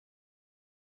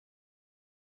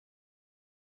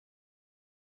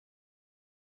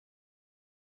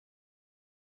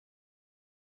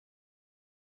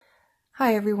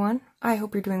Hi everyone, I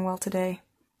hope you're doing well today.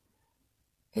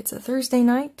 It's a Thursday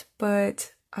night,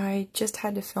 but I just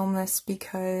had to film this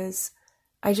because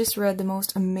I just read the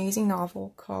most amazing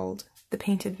novel called The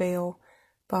Painted Veil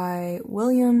by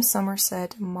William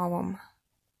Somerset Maugham.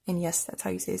 And yes, that's how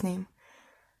you say his name.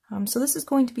 So this is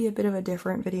going to be a bit of a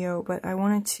different video, but I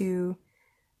wanted to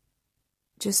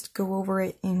just go over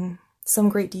it in some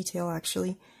great detail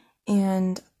actually.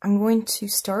 And I'm going to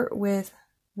start with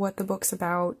what the book's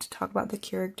about, talk about the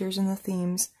characters and the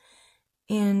themes,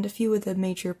 and a few of the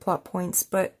major plot points,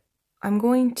 but I'm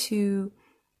going to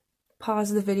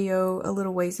pause the video a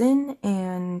little ways in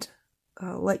and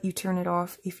let you turn it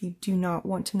off if you do not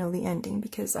want to know the ending,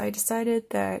 because I decided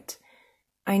that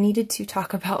I needed to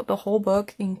talk about the whole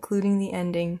book, including the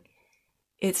ending.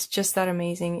 It's just that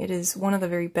amazing. It is one of the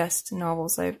very best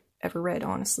novels I've ever read,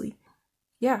 honestly.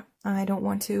 Yeah, I don't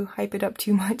want to hype it up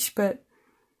too much, but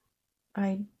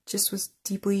I just was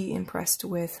deeply impressed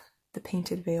with The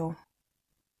Painted Veil.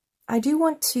 I do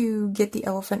want to get the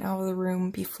elephant out of the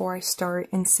room before I start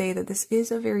and say that this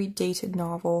is a very dated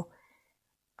novel.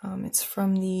 It's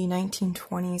from the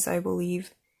 1920s, I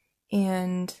believe,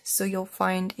 and so you'll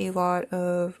find a lot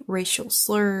of racial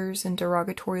slurs and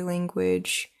derogatory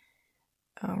language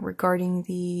regarding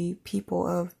the people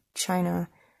of China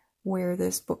where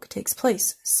this book takes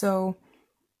place. So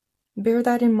bear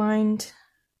that in mind.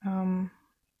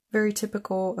 Very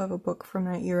typical of a book from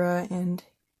that era, and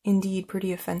indeed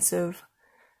pretty offensive.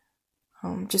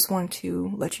 Just wanted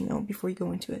to let you know before you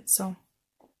go into it. So,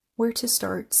 where to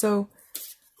start? So,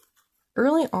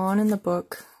 early on in the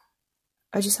book,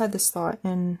 I just had this thought,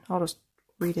 and I'll just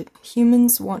read it.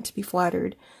 Humans want to be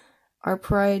flattered, our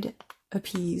pride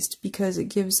appeased, because it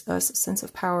gives us a sense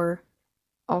of power,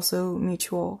 also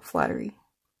mutual flattery.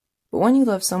 But when you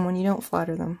love someone, you don't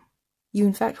flatter them. You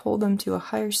in fact hold them to a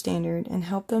higher standard and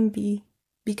help them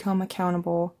become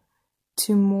accountable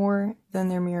to more than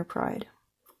their mere pride.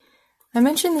 I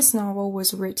mentioned this novel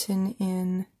was written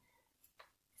in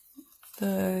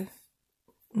the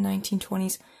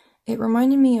 1920s. It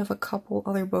reminded me of a couple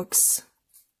other books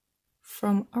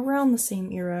from around the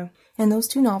same era, and those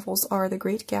two novels are The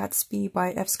Great Gatsby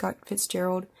by F. Scott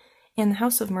Fitzgerald and The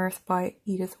House of Mirth by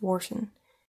Edith Wharton.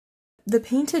 The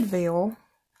Painted Veil,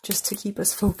 just to keep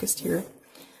us focused here,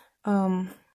 The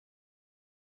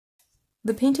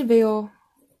Painted Veil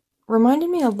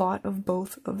reminded me a lot of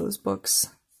both of those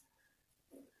books,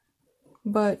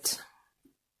 but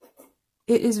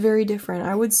it is very different.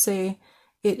 I would say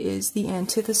it is the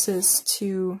antithesis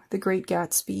to The Great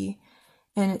Gatsby,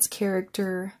 and its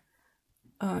character,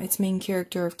 its main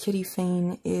character of Kitty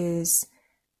Fane, is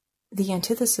the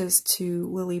antithesis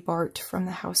to Lily Bart from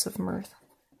The House of Mirth.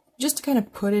 Just to kind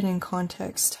of put it in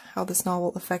context, how this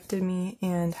novel affected me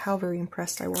and how very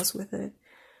impressed I was with it.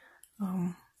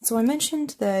 So I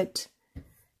mentioned that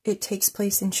it takes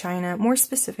place in China. More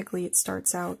specifically, it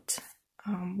starts out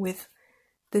with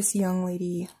this young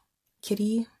lady,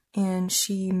 Kitty, and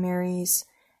she marries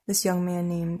this young man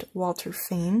named Walter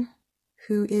Fane,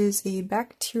 who is a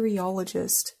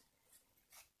bacteriologist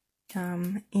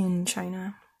in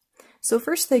China. So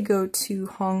first they go to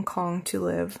Hong Kong to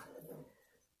live,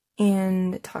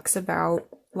 and it talks about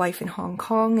life in Hong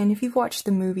Kong, and if you've watched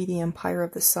the movie The Empire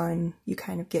of the Sun, you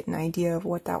kind of get an idea of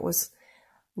what that was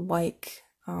like.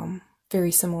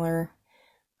 Very similar.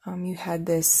 You had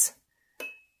this,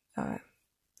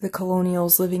 the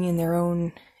colonials living in their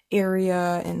own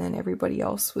area, and then everybody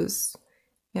else was,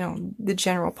 the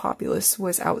general populace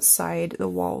was outside the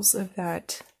walls of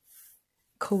that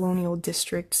colonial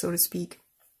district, so to speak.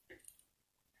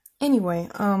 Anyway,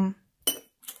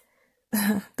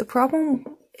 the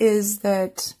problem is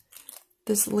that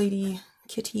this lady,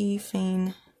 Kitty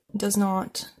Fane, does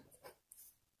not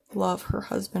love her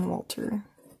husband, Walter.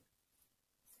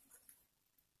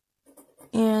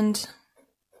 And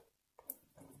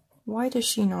why does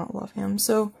she not love him?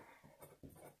 So,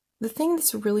 the thing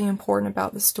that's really important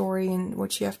about the story and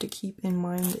what you have to keep in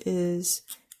mind is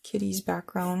Kitty's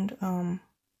background.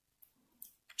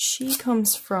 She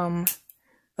comes from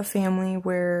a family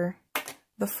where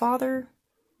the father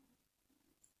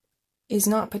is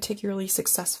not particularly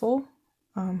successful.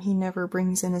 He never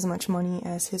brings in as much money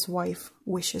as his wife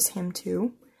wishes him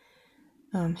to.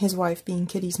 His wife being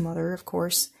Kitty's mother, of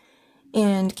course.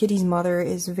 And Kitty's mother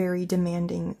is very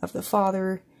demanding of the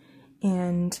father,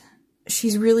 and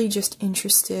she's really just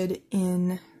interested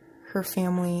in her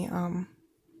family.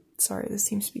 Sorry, this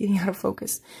seems to be getting out of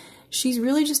focus. She's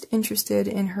really just interested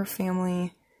in her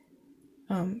family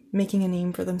making a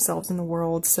name for themselves in the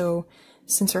world. So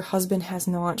since her husband has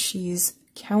not, she's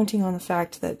counting on the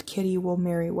fact that Kitty will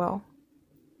marry well.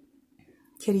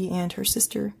 Kitty and her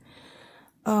sister.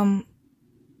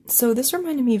 So this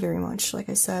reminded me very much, like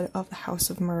I said, of the House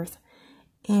of Mirth,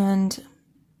 and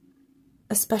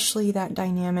especially that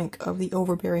dynamic of the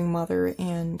overbearing mother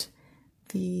and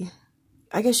the,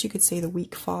 I guess you could say, the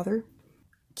weak father.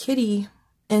 Kitty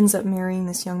ends up marrying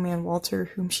this young man, Walter,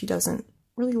 whom she doesn't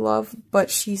really love,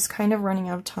 but she's kind of running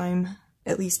out of time.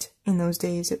 At least in those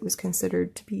days, it was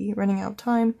considered to be running out of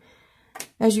time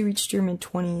as you reached your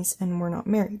mid-20s and were not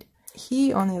married.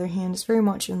 He, on the other hand, is very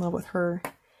much in love with her,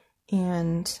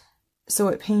 and so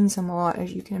it pains him a lot,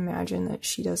 as you can imagine, that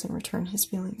she doesn't return his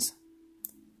feelings.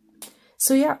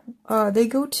 So yeah, they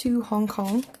go to Hong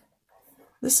Kong.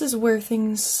 This is where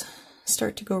things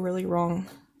start to go really wrong.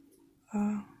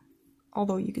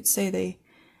 Although you could say they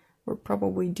were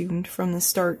probably doomed from the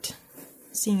start,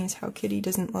 seeing as how Kitty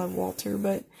doesn't love Walter.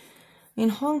 But in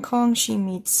Hong Kong, she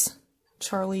meets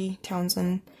Charlie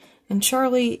Townsend, and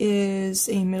Charlie is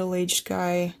a middle-aged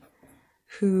guy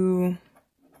who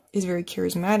is very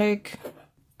charismatic.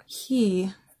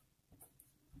 He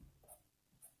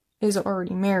is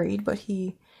already married, but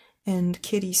he and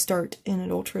Kitty start an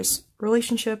adulterous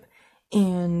relationship,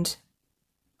 and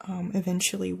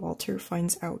eventually Walter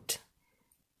finds out.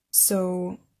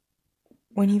 So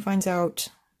when he finds out,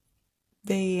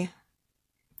 Kitty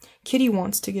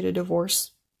wants to get a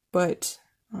divorce, but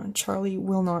Charlie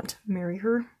will not marry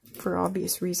her for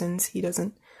obvious reasons. He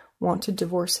doesn't want to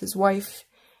divorce his wife.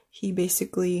 He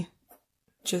basically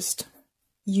just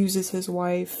uses his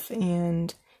wife,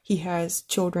 and he has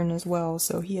children as well,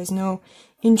 so he has no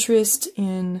interest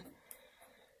in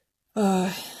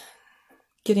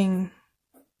getting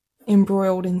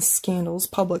embroiled in scandals,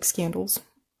 public scandals.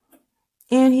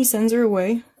 And he sends her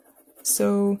away,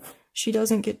 so she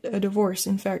doesn't get a divorce.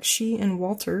 In fact, she and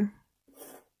Walter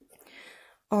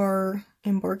are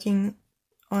embarking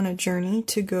on a journey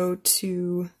to go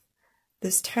to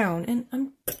this town, and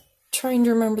I'm trying to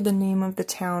remember the name of the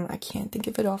town. I can't think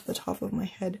of it off the top of my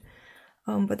head.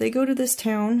 But they go to this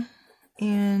town,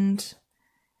 and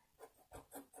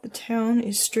the town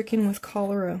is stricken with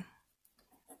cholera.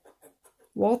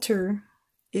 Walter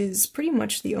is pretty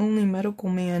much the only medical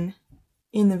man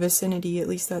in the vicinity, at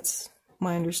least that's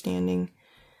my understanding.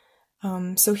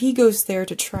 So he goes there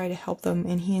to try to help them,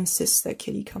 and he insists that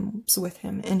Kitty comes with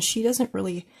him, and she doesn't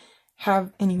really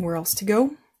have anywhere else to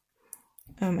go.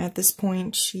 At this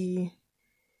point, she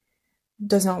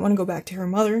does not want to go back to her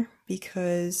mother,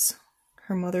 because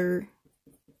her mother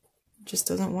just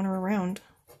doesn't want her around.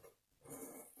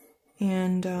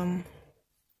 And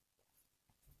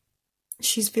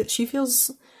she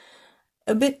feels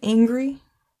a bit angry,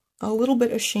 a little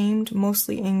bit ashamed,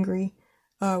 mostly angry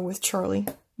with Charlie,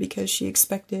 because she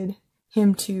expected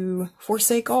him to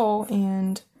forsake all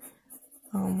and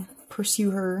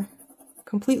pursue her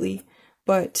completely,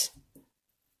 but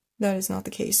that is not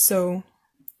the case. So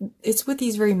it's with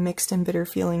these very mixed and bitter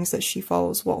feelings that she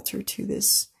follows Walter to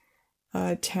this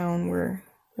town where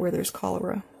there's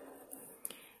cholera.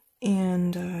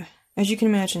 And as you can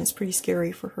imagine, it's pretty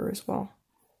scary for her as well.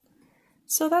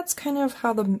 So that's kind of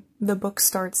how the book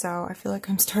starts out. I feel like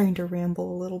I'm starting to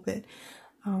ramble a little bit.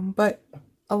 But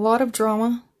a lot of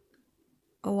drama,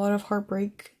 a lot of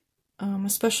heartbreak,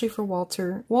 especially for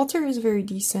Walter. Walter is a very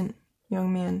decent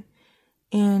young man,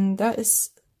 and that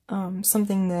is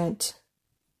something that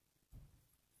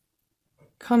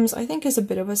comes, I think, as a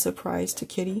bit of a surprise to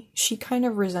Kitty. She kind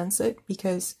of resents it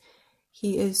because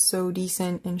he is so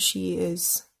decent and she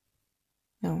is,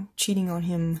 cheating on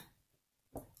him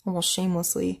almost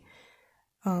shamelessly.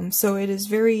 So it is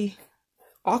very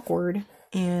awkward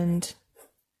and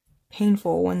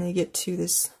painful when they get to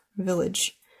this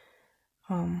village.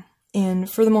 And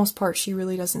for the most part, she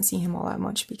really doesn't see him all that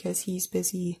much because he's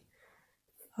busy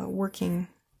working,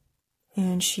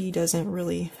 and she doesn't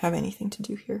really have anything to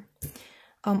do here.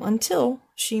 Until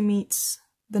she meets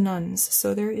the nuns.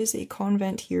 So there is a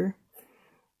convent here,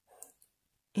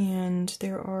 and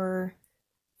there are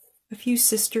a few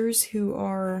sisters who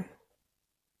are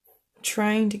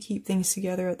trying to keep things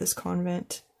together at this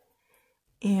convent,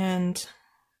 and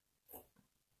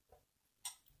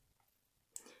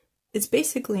it's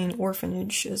basically an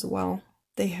orphanage as well.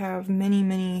 They have many,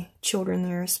 many children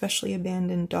there, especially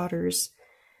abandoned daughters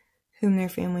whom their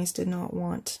families did not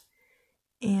want.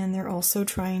 And they're also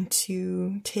trying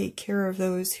to take care of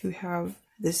those who have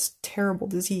this terrible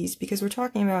disease, because we're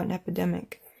talking about an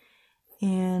epidemic.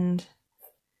 And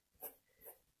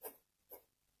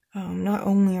not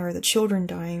only are the children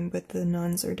dying, but the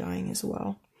nuns are dying as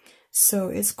well. So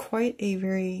it's quite a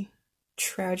very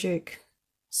tragic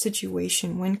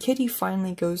situation. When Kitty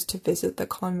finally goes to visit the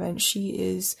convent, she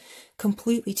is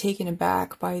completely taken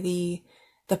aback by the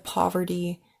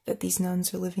poverty, that these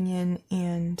nuns are living in,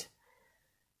 and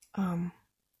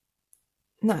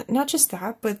not just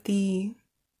that, but the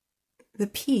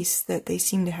peace that they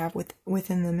seem to have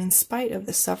within them, in spite of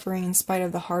the suffering, in spite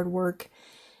of the hard work,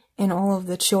 and all of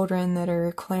the children that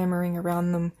are clamoring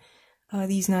around them.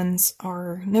 These nuns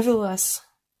are nevertheless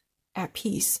at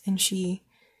peace, and she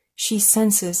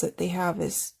senses that they have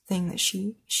this thing that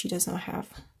she does not have.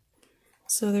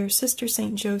 So there's Sister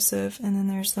Saint Joseph, and then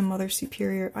there's the Mother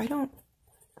Superior. I don't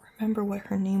remember what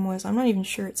her name was. I'm not even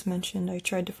sure it's mentioned. I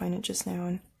tried to find it just now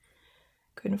and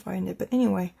couldn't find it. But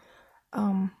anyway,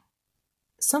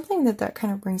 something that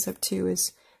kind of brings up too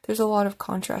is there's a lot of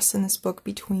contrast in this book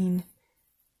between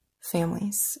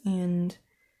families. And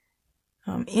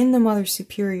in the Mother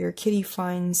Superior, Kitty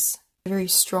finds a very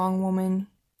strong woman.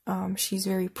 She's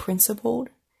very principled,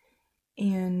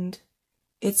 and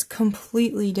it's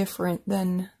completely different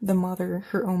than the mother,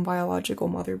 her own biological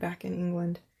mother back in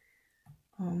England.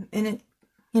 And it,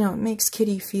 it makes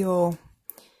Kitty feel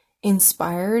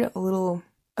inspired, a little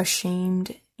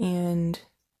ashamed, and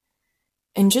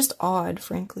just awed,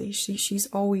 frankly. She's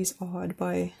always awed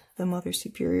by the Mother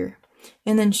Superior.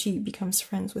 And then she becomes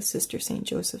friends with Sister Saint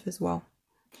Joseph as well.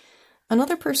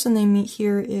 Another person they meet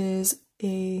here is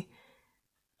a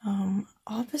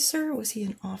officer. Was he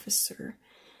an officer?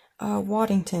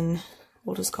 Waddington.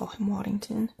 We'll just call him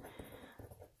Waddington.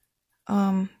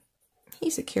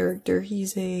 He's a character.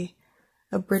 He's a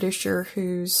Britisher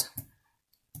who's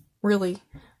really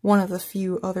one of the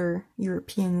few other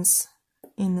Europeans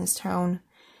in this town.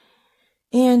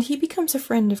 And he becomes a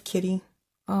friend of Kitty.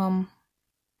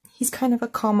 He's kind of a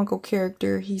comical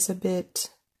character. He's a bit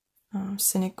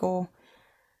cynical.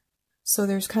 So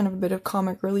there's kind of a bit of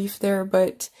comic relief there,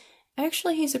 but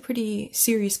actually he's a pretty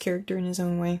serious character in his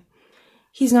own way.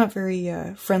 He's not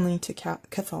very friendly to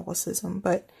Catholicism,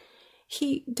 but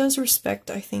he does respect,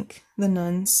 I think, the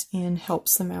nuns and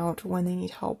helps them out when they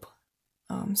need help.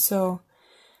 So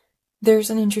there's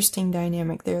an interesting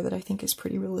dynamic there that I think is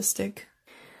pretty realistic.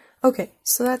 Okay,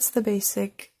 so that's the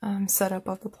basic setup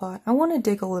of the plot. I want to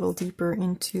dig a little deeper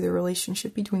into the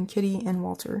relationship between Kitty and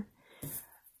Walter.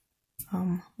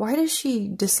 Why does she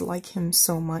dislike him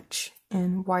so much,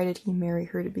 and why did he marry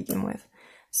her to begin with?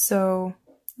 So,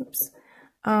 oops.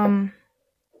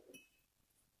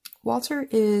 Walter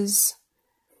is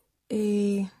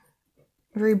a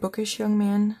very bookish young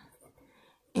man,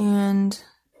 and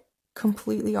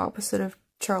completely opposite of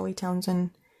Charlie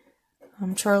Townsend.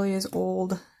 Charlie is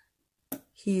old.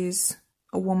 He's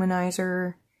a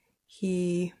womanizer.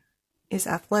 He is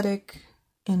athletic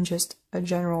and just a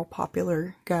general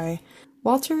popular guy.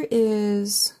 Walter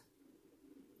is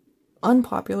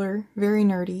unpopular, very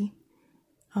nerdy,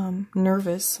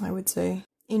 nervous, I would say,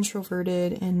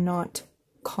 introverted, and not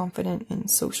confident in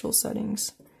social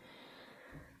settings.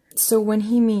 So when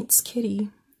he meets Kitty,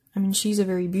 I mean, she's a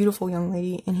very beautiful young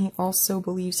lady, and he also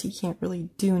believes he can't really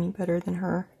do any better than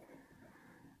her.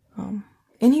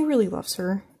 And he really loves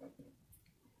her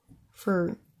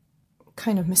for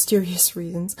kind of mysterious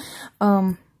reasons.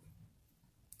 And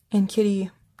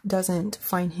Kitty doesn't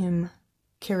find him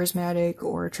charismatic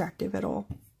or attractive at all.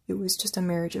 It was just a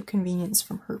marriage of convenience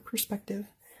from her perspective.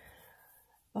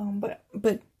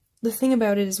 But the thing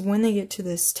about it is, when they get to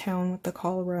this town with the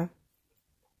cholera,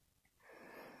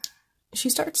 she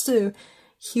starts to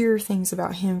hear things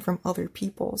about him from other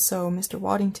people. So Mr.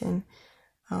 Waddington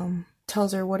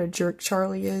tells her what a jerk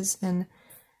Charlie is and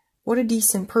what a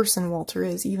decent person Walter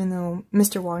is, even though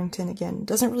Mr. Waddington, again,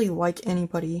 doesn't really like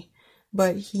anybody,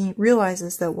 but he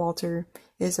realizes that Walter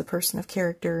is a person of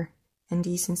character and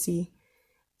decency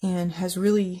and has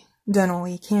really done all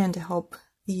he can to help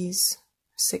these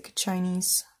sick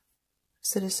Chinese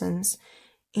citizens.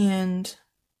 And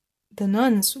the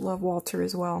nuns love Walter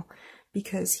as well,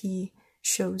 because he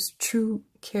shows true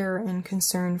care and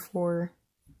concern for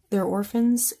their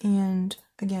orphans and,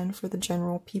 again, for the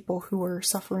general people who are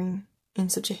suffering in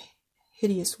such a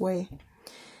hideous way.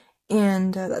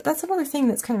 And that's another thing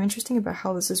that's kind of interesting about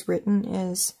how this is written,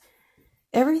 is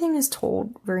everything is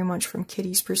told very much from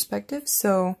Kitty's perspective.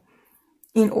 So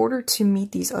in order to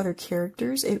meet these other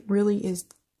characters, it really is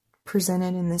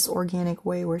presented in this organic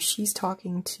way where she's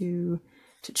talking to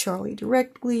Charlie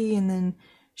directly, and then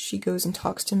she goes and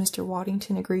talks to Mr.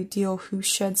 Waddington a great deal, who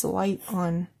sheds light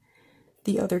on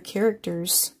the other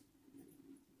characters,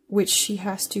 which she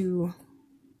has to,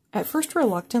 at first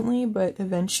reluctantly, but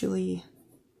eventually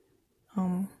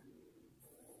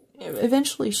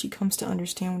she comes to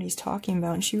understand what he's talking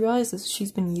about, and she realizes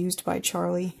she's been used by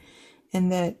Charlie,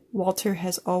 and that Walter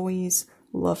has always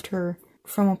loved her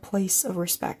from a place of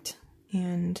respect,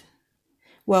 and,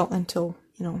 well, until,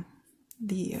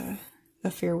 the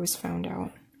affair was found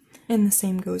out. And the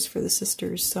same goes for the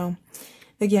sisters. So,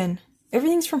 again,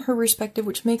 everything's from her perspective,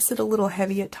 which makes it a little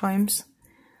heavy at times.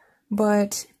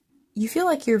 But you feel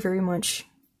like you're very much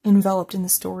enveloped in the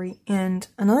story. And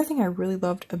another thing I really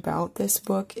loved about this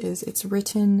book is it's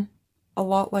written a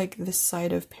lot like This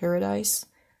Side of Paradise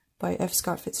by F.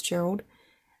 Scott Fitzgerald.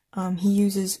 He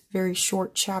uses very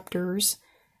short chapters.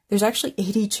 There's actually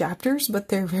 80 chapters, but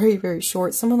they're very, very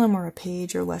short. Some of them are a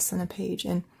page or less than a page.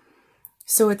 And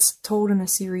so it's told in a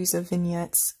series of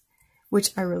vignettes,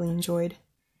 which I really enjoyed.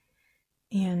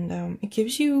 And it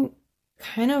gives you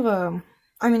kind of a...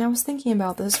 I mean, I was thinking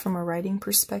about this from a writing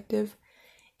perspective,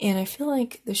 and I feel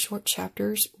like the short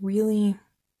chapters really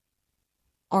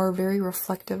are very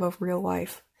reflective of real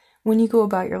life. When you go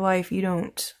about your life, you're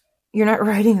not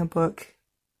writing a book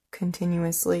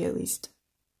continuously, at least.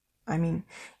 I mean,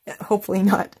 hopefully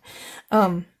not.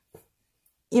 You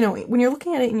know, when you're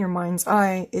looking at it in your mind's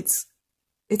eye, it's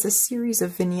a series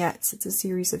of vignettes, it's a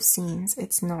series of scenes,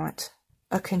 it's not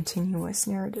a continuous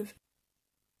narrative.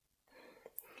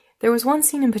 There was one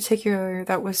scene in particular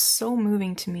that was so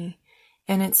moving to me,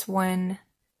 and it's when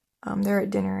they're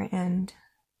at dinner and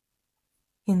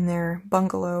in their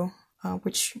bungalow,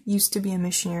 which used to be a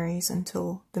missionary's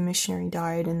until the missionary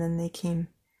died, and then they came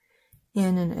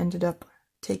in and ended up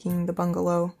taking the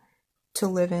bungalow to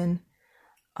live in.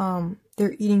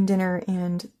 They're eating dinner,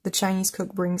 and the Chinese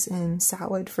cook brings in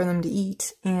salad for them to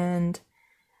eat, and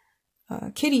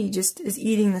Kitty just is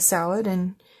eating the salad,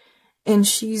 and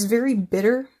she's very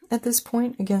bitter at this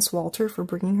point against Walter for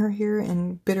bringing her here,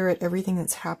 and bitter at everything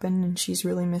that's happened, and she's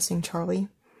really missing Charlie.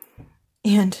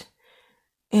 And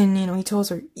you know, he tells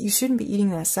her, you shouldn't be eating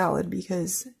that salad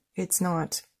because it's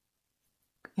not,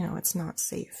 you know, it's not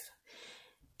safe.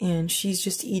 And she's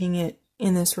just eating it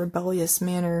in this rebellious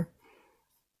manner,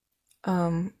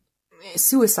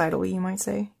 suicidally, you might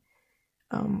say.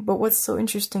 But what's so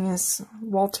interesting is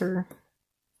Walter,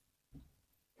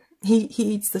 he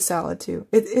eats the salad too.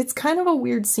 It's kind of a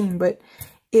weird scene, but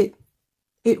it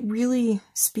really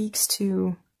speaks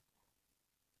to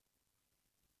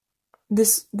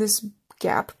this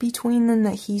gap between them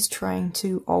that he's trying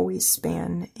to always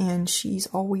span, and she's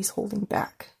always holding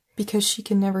back because she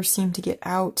can never seem to get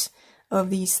out of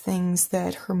these things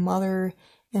that her mother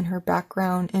and her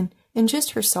background and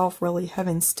just herself really have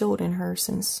instilled in her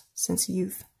since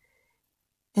youth.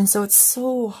 And so it's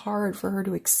so hard for her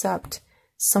to accept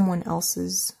someone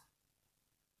else's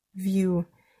view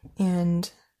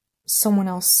and someone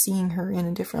else seeing her in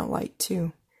a different light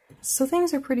too. So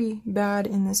things are pretty bad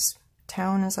in this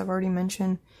town, as I've already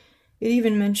mentioned. It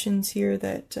even mentions here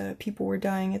that people were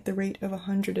dying at the rate of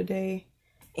 100 a day.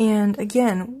 And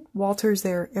again, Walter's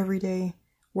there every day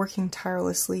working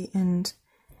tirelessly, and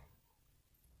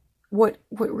what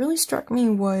really struck me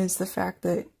was the fact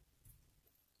that,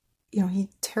 you know, he's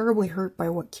terribly hurt by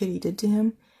what Kitty did to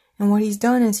him, and what he's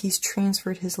done is he's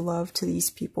transferred his love to these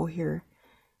people here.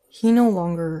 He no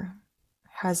longer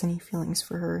has any feelings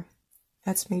for her.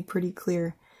 That's made pretty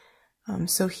clear.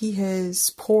 So he has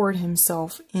poured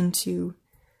himself into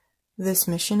this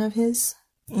mission of his,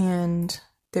 and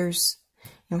there's,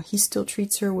 you know, he still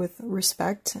treats her with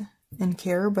respect and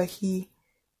care, but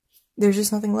there's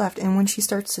just nothing left. And when she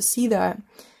starts to see that,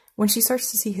 when she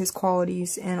starts to see his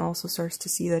qualities and also starts to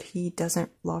see that he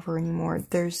doesn't love her anymore,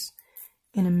 there's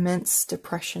an immense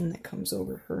depression that comes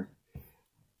over her,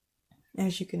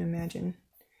 as you can imagine.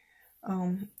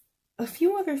 A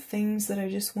few other things that I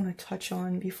just want to touch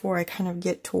on before I kind of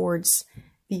get towards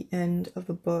the end of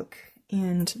the book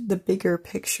and the bigger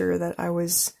picture that I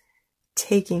was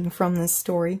taking from this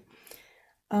story.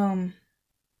 Let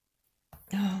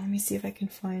me see if I can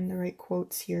find the right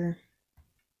quotes here.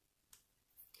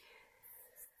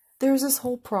 There's this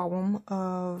whole problem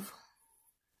of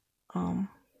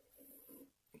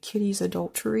Kitty's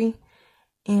adultery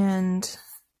and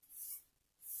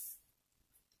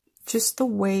just the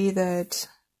way that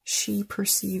she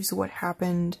perceives what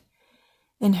happened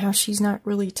and how she's not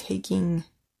really taking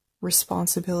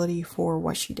responsibility for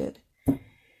what she did.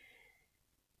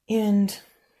 And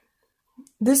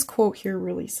this quote here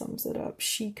really sums it up.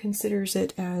 She considers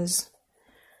it as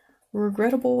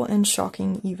regrettable and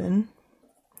shocking even,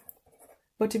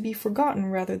 but to be forgotten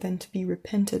rather than to be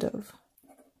repented of.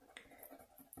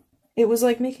 It was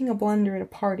like making a blunder at a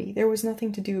party. There was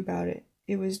nothing to do about it.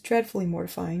 It was dreadfully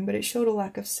mortifying, but it showed a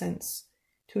lack of sense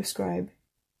to ascribe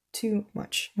too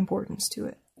much importance to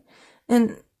it.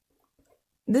 And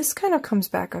this kind of comes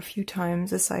back a few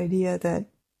times, this idea that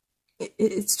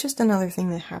it's just another thing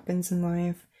that happens in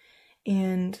life,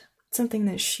 and something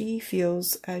that she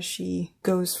feels as she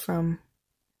goes from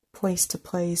place to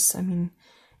place. I mean,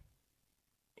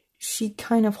 she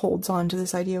kind of holds on to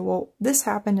this idea, well, this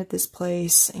happened at this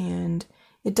place, and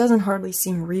it doesn't hardly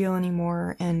seem real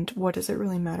anymore, and what does it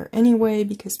really matter anyway,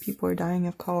 because people are dying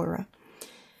of cholera.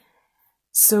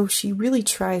 So she really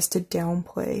tries to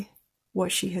downplay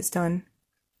what she has done.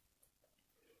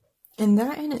 And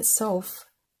that in itself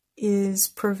is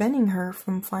preventing her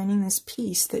from finding this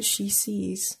peace that she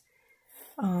sees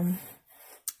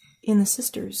in the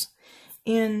sisters.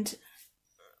 And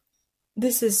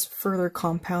this is further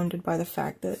compounded by the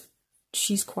fact that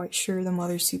she's quite sure the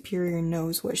Mother Superior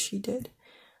knows what she did,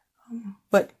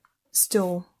 but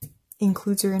still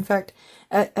includes her. In fact,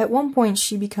 at one point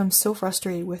she becomes so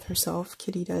frustrated with herself,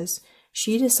 Kitty does,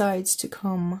 she decides to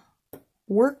come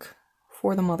work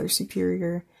for the Mother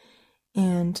Superior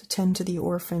and tend to the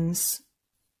orphans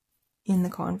in the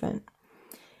convent.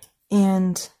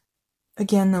 And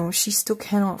again, though, she still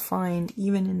cannot find,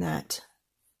 even in that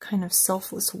kind of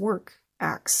selfless work,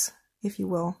 acts, if you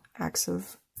will, acts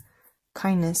of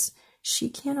kindness, she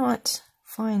cannot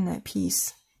find that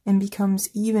peace and becomes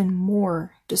even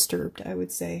more disturbed, I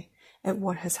would say, at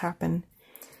what has happened.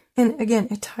 And again,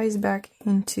 it ties back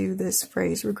into this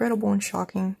phrase, regrettable and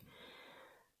shocking,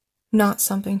 not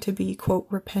something to be, quote,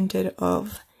 repented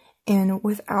of. And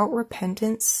without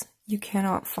repentance, you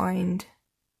cannot find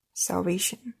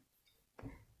salvation.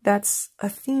 That's a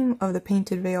theme of the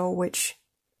Painted Veil, which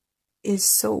is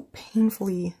so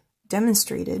painfully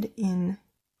demonstrated in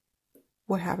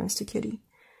what happens to Kitty.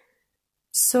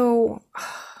 So,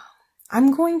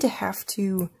 I'm going to have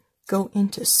to go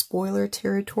into spoiler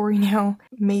territory now.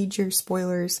 Major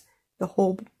spoilers, the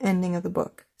whole ending of the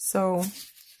book. So,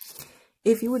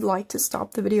 if you would like to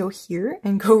stop the video here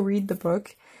and go read the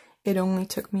book, it only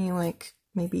took me like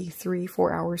maybe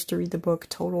 3-4 hours to read the book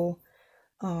total.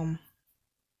 I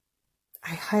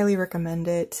highly recommend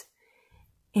it.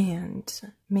 And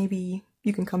maybe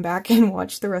you can come back and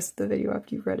watch the rest of the video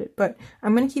after you've read it. But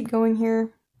I'm going to keep going here,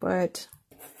 but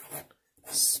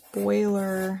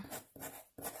spoiler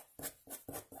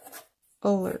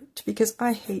alert, because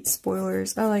I hate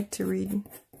spoilers. I like to read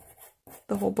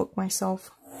the whole book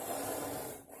myself.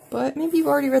 But maybe you've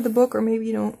already read the book, or maybe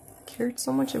you don't care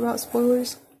so much about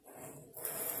spoilers.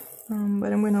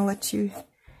 But I'm going to let you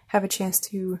have a chance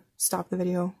to stop the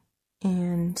video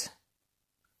and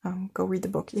go read the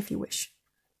book if you wish.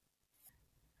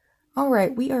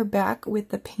 Alright, we are back with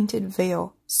the Painted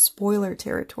Veil, spoiler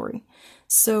territory.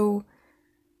 So,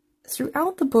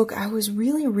 throughout the book, I was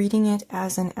really reading it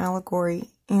as an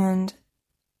allegory, and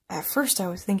at first I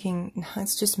was thinking, no,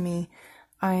 it's just me.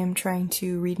 I am trying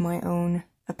to read my own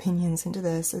opinions into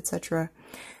this, etc.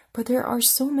 But there are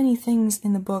so many things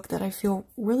in the book that I feel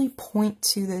really point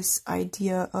to this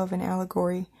idea of an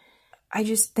allegory. I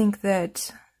just think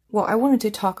that, well, I wanted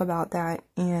to talk about that,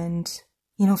 and,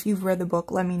 you know, if you've read the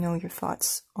book, let me know your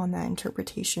thoughts on that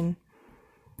interpretation.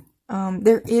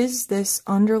 There is this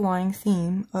underlying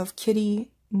theme of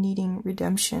Kitty needing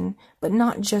redemption, but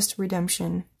not just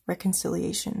redemption,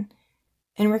 reconciliation.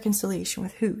 And reconciliation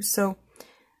with who? So,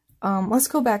 let's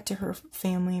go back to her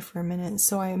family for a minute.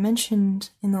 So I mentioned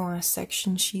in the last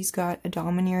section she's got a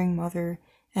domineering mother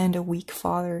and a weak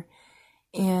father.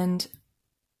 And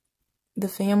the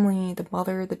family, the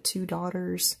mother, the two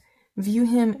daughters, view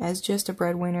him as just a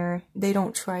breadwinner. They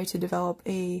don't try to develop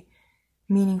a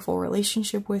meaningful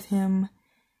relationship with him.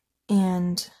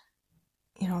 And,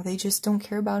 you know, they just don't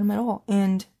care about him at all.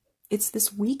 And it's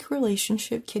this weak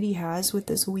relationship Kitty has with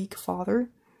this weak father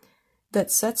that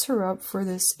sets her up for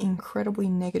this incredibly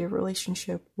negative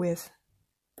relationship with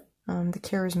the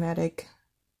charismatic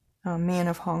man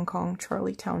of Hong Kong,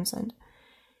 Charlie Townsend.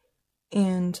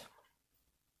 And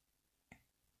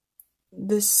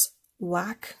this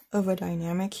lack of a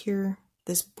dynamic here,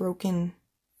 this broken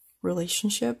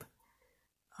relationship,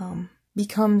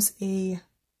 becomes a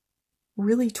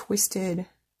really twisted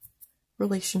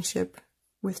relationship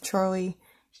with Charlie.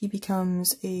 He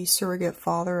becomes a surrogate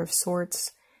father of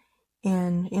sorts.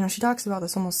 And, you know, she talks about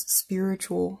this almost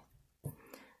spiritual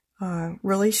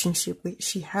relationship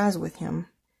she has with him.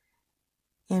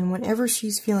 And whenever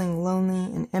she's feeling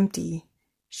lonely and empty,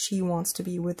 she wants to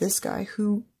be with this guy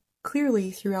who clearly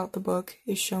throughout the book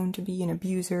is shown to be an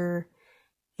abuser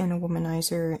and a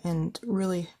womanizer and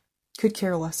really could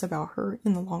care less about her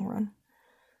in the long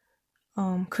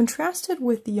run. Contrasted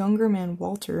with the younger man,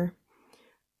 Walter,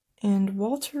 and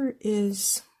Walter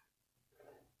is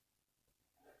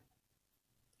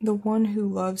the one who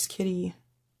loves Kitty,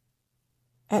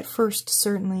 at first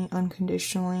certainly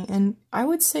unconditionally, and I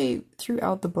would say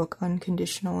throughout the book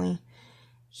unconditionally.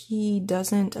 He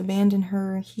doesn't abandon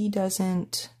her, he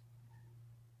doesn't,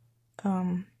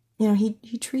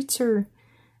 he treats her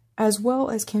as well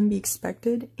as can be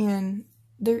expected, and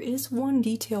there is one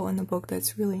detail in the book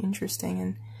that's really interesting,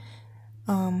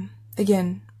 and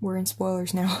again, we're in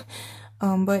spoilers now,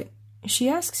 but she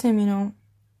asks him, you know,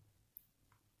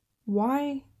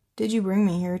 why did you bring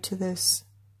me here to this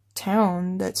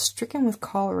town that's stricken with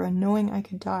cholera, knowing I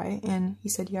could die? And he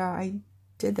said, yeah, I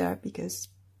did that because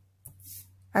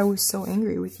I was so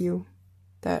angry with you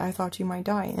that I thought you might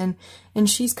die. And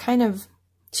she's kind of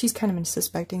been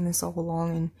suspecting this all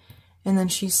along, and then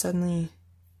she's suddenly,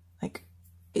 like,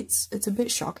 it's a bit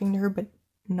shocking to her, but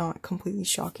not completely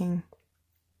shocking.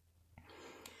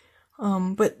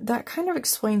 But that kind of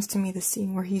explains to me the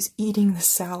scene where he's eating the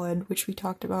salad, which we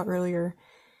talked about earlier.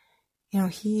 You know,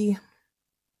 he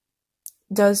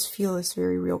does feel this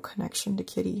very real connection to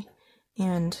Kitty,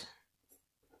 and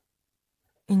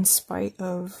in spite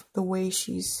of the way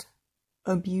she's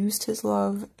abused his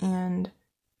love and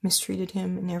mistreated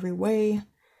him in every way,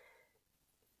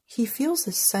 he feels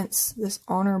this sense, this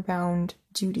honor-bound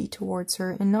duty towards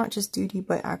her, and not just duty,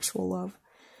 but actual love.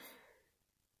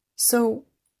 So,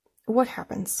 what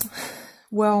happens?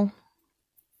 Well,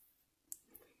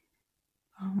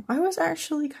 I was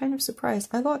actually kind of surprised.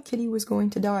 I thought Kitty was going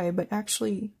to die, but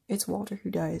actually it's Walter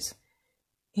who dies.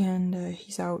 And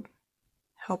he's out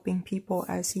helping people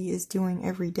as he is doing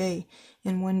every day.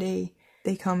 And one day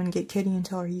they come and get Kitty and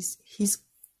tell her he's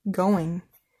going.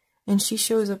 And she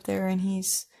shows up there and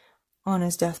he's on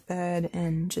his deathbed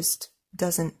and just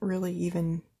doesn't really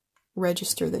even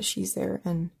register that she's there.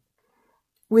 And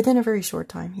within a very short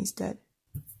time, he's dead.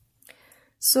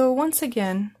 So once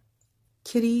again,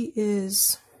 Kitty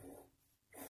is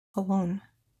alone.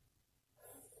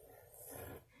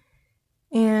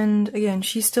 And again,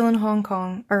 she's still in Hong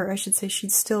Kong, or I should say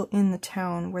she's still in the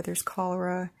town where there's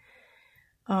cholera.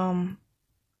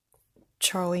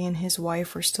 Charlie and his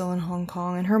wife are still in Hong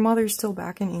Kong, and her mother's still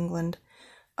back in England.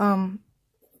 You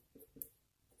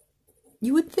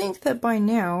would think that by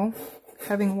now,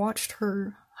 having watched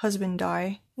her husband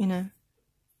die in a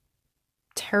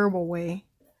terrible way,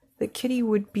 that Kitty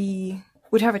would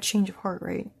have a change of heart,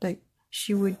 right? Like,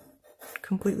 she would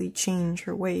completely change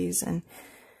her ways and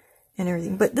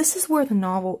everything. But this is where the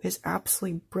novel is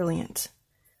absolutely brilliant.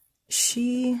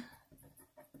 She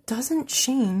doesn't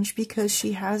change because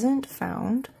she hasn't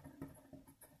found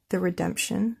the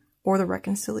redemption or the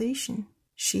reconciliation.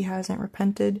 She hasn't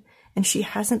repented, and she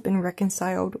hasn't been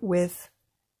reconciled with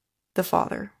the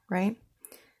father, right?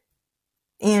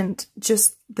 And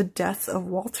just the death of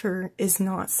Walter is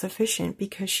not sufficient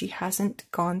because she hasn't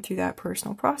gone through that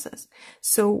personal process.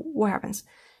 So what happens?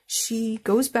 She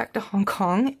goes back to Hong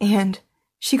Kong, and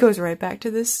she goes right back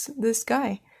to this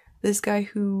guy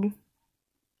who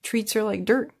treats her like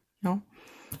dirt, you know?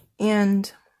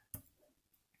 And,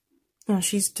 you know,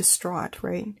 she's distraught,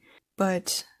 right?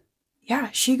 But yeah,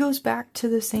 she goes back to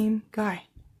the same guy.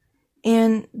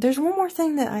 And there's one more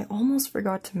thing that I almost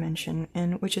forgot to mention,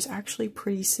 and which is actually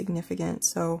pretty significant,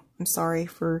 so I'm sorry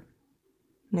for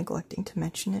neglecting to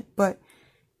mention it, but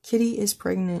Kitty is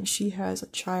pregnant. She has a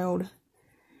child,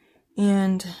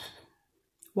 and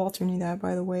Walter knew that,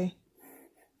 by the way.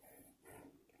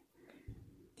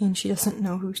 And she doesn't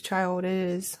know whose child it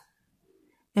is.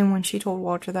 And when she told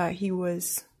Walter that, he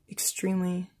was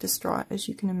extremely distraught, as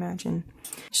you can imagine.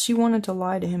 She wanted to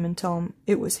lie to him and tell him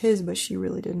it was his, but she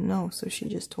really didn't know, so she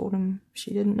just told him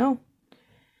she didn't know.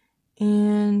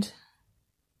 And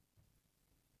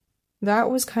that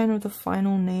was kind of the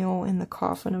final nail in the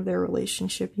coffin of their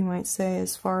relationship, you might say,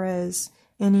 as far as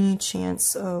any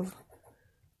chance of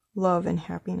love and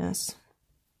happiness.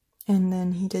 And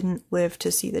then he didn't live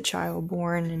to see the child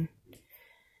born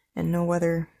and know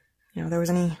whether, you know, there was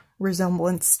any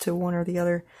resemblance to one or the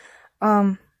other.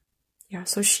 Yeah,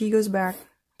 so she goes back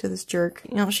to this jerk.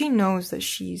 You know, she knows that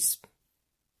she's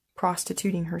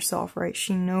prostituting herself, right?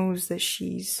 She knows that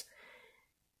she's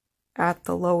at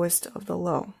the lowest of the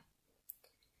low.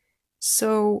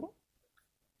 So,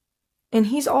 and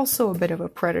he's also a bit of a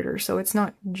predator, so it's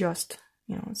not just,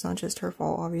 you know, it's not just her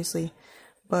fault, obviously,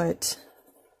 but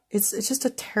it's just a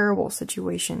terrible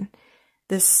situation,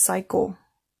 this cycle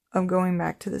of going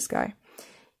back to this guy.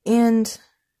 And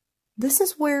this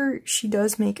is where she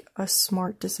does make a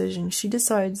smart decision. She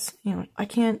decides, you know, I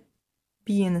can't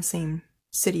be in the same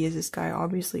city as this guy,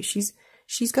 obviously.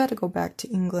 She's got to go back to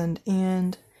England,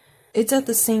 and it's at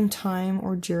the same time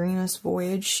or during this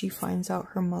voyage she finds out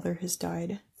her mother has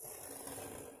died.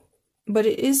 But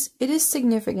it is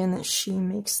significant that she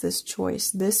makes this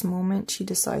choice. This moment she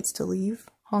decides to leave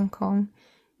Hong Kong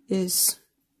is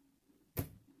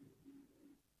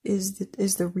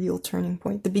the real turning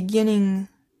point, the beginning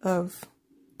of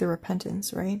the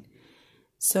repentance, right?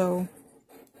 So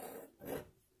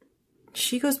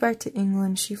she goes back to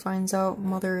England. She finds out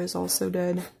mother is also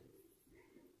dead.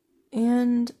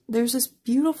 And there's this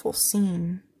beautiful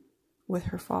scene with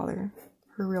her father,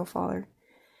 her real father,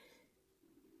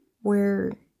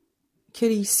 where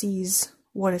Kitty sees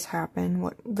what has happened,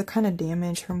 what the kind of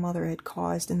damage her mother had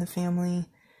caused in the family.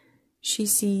 She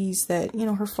sees that, you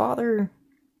know, her father,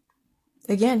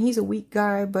 again, he's a weak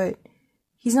guy, but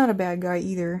he's not a bad guy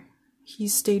either.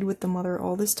 He's stayed with the mother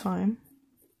all this time,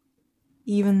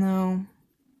 even though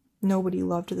nobody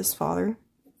loved this father.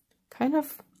 Kind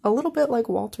of a little bit like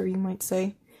Walter, you might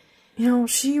say. You know,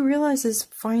 she realizes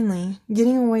finally,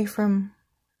 getting away from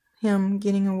him,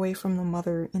 getting away from the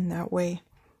mother in that way,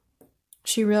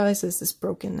 she realizes this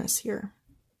brokenness here.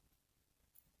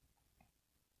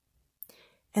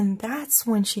 And that's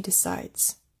when she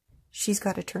decides she's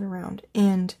got to turn around.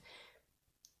 And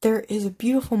there is a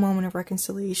beautiful moment of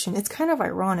reconciliation. It's kind of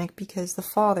ironic because the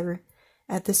father,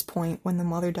 at this point, when the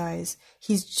mother dies,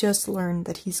 he's just learned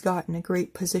that he's gotten a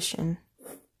great position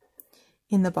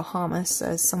in the Bahamas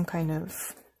as some kind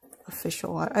of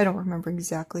official. I don't remember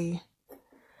exactly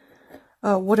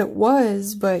what it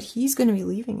was, but he's going to be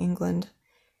leaving England.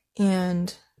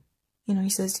 And, you know, he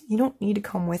says, you don't need to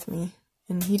come with me.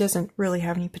 And he doesn't really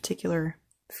have any particular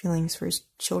feelings for his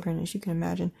children, as you can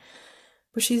imagine.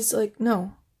 But she's like,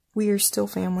 no, we are still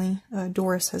family.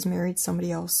 Doris has married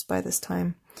somebody else by this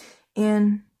time.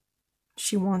 And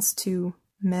she wants to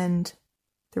mend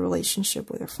the relationship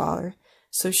with her father.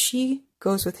 So she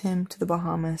goes with him to the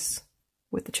Bahamas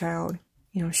with the child.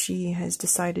 You know, she has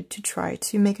decided to try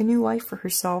to make a new life for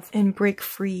herself and break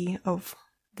free of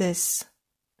this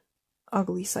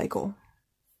ugly cycle.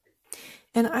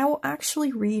 And I will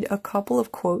actually read a couple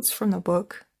of quotes from the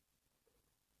book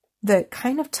that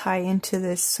kind of tie into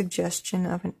this suggestion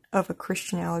of a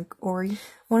Christian allegory.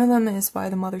 One of them is by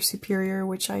the Mother Superior,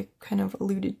 which I kind of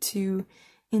alluded to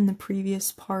in the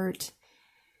previous part.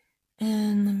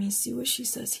 And let me see what she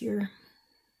says here.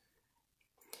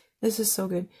 This is so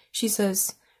good. She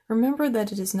says, remember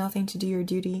that it is nothing to do your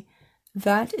duty.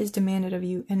 That is demanded of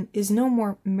you and is no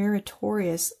more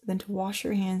meritorious than to wash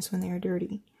your hands when they are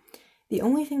dirty. The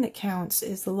only thing that counts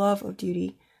is the love of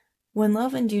duty. When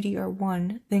love and duty are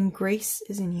one, then grace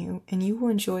is in you, and you will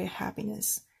enjoy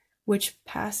happiness, which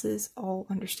passes all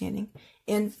understanding.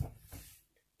 And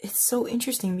it's so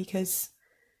interesting because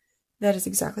that is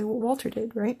exactly what Walter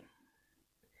did, right?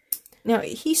 Now,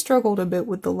 he struggled a bit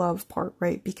with the love part,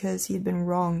 right? Because he had been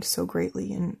wronged so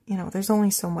greatly, and, you know, there's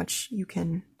only so much you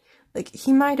can... Like,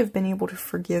 he might have been able to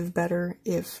forgive better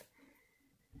if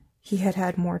he had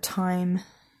had more time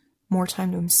to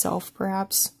himself,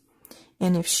 perhaps,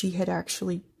 and if she had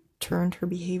actually turned her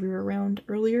behavior around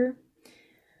earlier.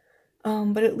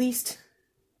 But at least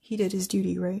he did his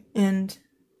duty, right? And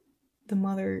the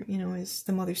mother, you know, is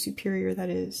the Mother Superior, that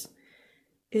is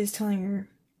telling her,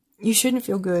 you shouldn't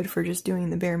feel good for just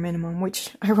doing the bare minimum, which,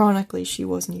 ironically, she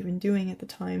wasn't even doing at the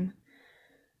time.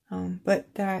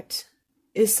 But that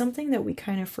is something that we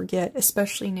kind of forget,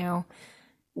 especially now.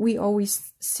 We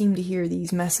always seem to hear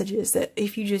these messages that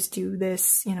if you just do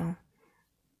this, you know,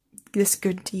 this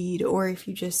good deed, or if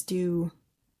you just do,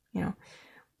 you know,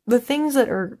 the things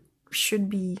that should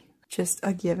be just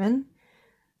a given,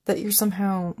 that you're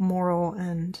somehow moral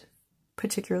and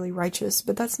particularly righteous,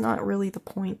 but that's not really the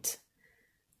point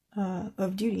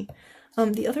of duty.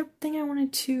 The other thing I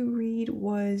wanted to read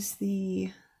was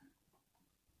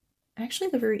actually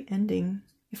the very ending,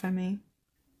 if I may.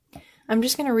 I'm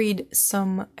just going to read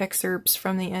some excerpts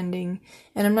from the ending,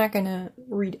 and I'm not going to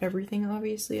read everything,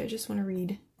 obviously. I just want to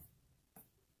read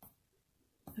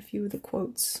a few of the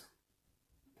quotes.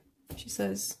 She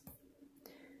says,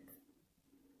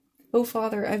 "Oh,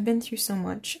 Father, I've been through so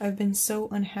much. I've been so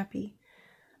unhappy.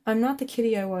 I'm not the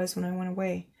kitty I was when I went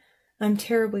away. I'm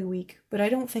terribly weak, but I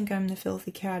don't think I'm the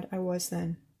filthy cat I was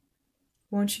then.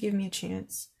 Won't you give me a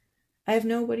chance? I have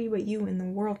nobody but you in the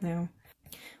world now.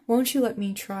 Won't you let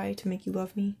me try to make you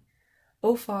love me?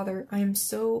 Oh, Father, I am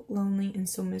so lonely and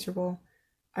so miserable.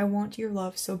 I want your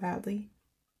love so badly.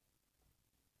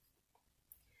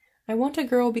 I want a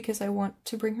girl because I want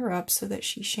to bring her up so that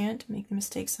she shan't make the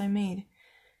mistakes I made.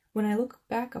 When I look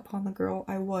back upon the girl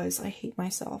I hate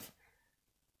myself.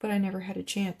 But I never had a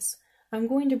chance. I'm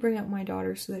going to bring up my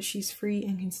daughter so that she's free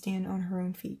and can stand on her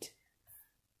own feet.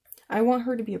 I want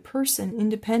her to be a person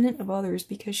independent of others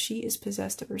because she is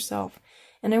possessed of herself,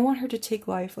 and I want her to take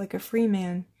life like a free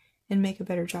man and make a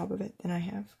better job of it than I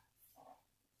have."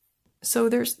 So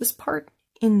there's this part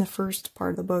in the first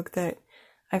part of the book that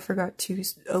I forgot to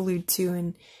allude to,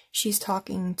 and she's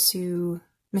talking to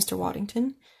Mr.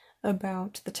 Waddington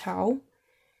about the towel,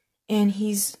 and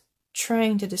he's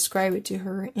trying to describe it to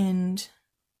her, and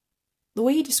the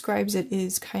way he describes it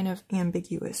is kind of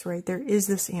ambiguous, right? There is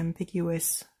this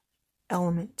ambiguous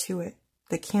element to it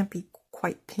that can't be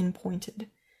quite pinpointed.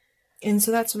 And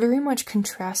so that's very much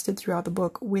contrasted throughout the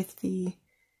book with the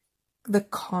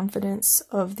confidence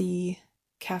of the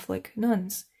Catholic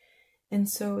nuns. And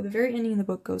so the very ending of the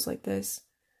book goes like this.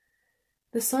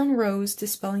 The sun rose,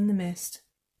 dispelling the mist,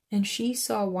 and she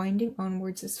saw winding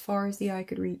onwards as far as the eye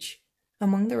could reach,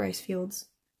 among the rice fields,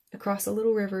 across a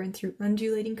little river and through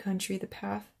undulating country, the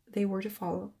path they were to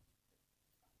follow.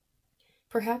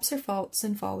 Perhaps her faults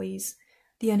and follies,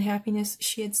 the unhappiness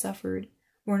she had suffered,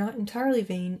 were not entirely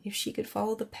vain if she could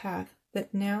follow the path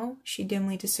that now she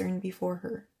dimly discerned before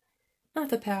her. Not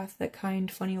the path that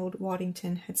kind, funny old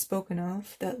Waddington had spoken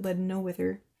of, that led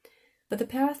nowhither, but the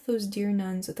path those dear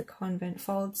nuns at the convent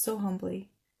followed so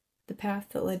humbly, the path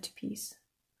that led to peace.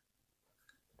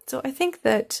 So I think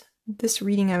that this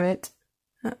reading of it,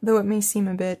 though it may seem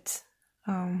a bit,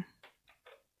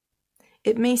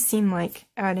 it may seem like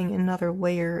adding another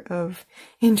layer of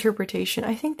interpretation,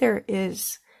 I think there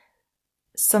is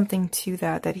something to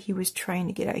that he was trying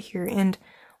to get at here. And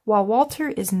while Walter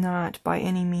is not by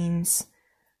any means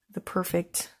the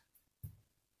perfect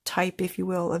type, if you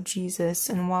will, of Jesus,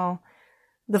 and while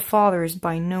the Father is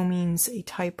by no means a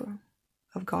type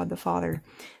of God the Father,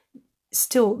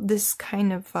 still this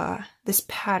kind of, this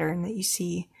pattern that you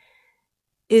see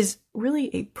is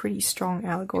really a pretty strong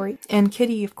allegory. And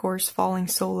Kitty, of course, falling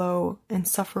so low and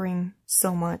suffering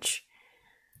so much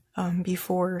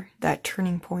before that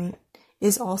turning point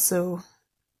is also,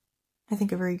 I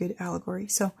think, a very good allegory.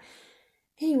 So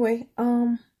anyway,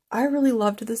 I really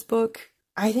loved this book.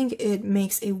 I think it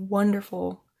makes a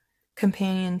wonderful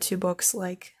companion to books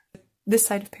like This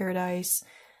Side of Paradise,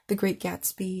 The Great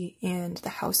Gatsby, and The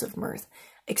House of Mirth.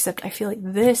 Except I feel like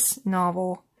this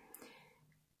novel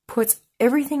puts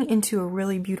everything into a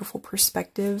really beautiful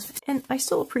perspective, and I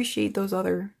still appreciate those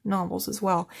other novels as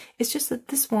well. It's just that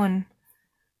this one,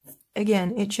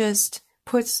 again, it just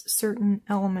puts certain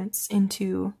elements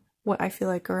into what I feel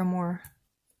like are a more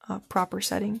proper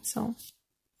setting. So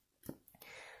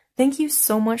thank you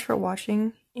so much for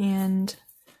watching, and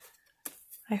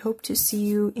I hope to see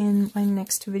you in my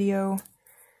next video.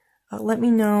 Let me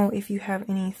know if you have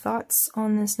any thoughts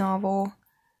on this novel,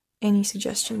 any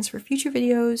suggestions for future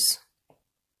videos.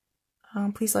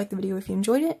 Please like the video if you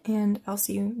enjoyed it, and I'll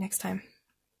see you next time.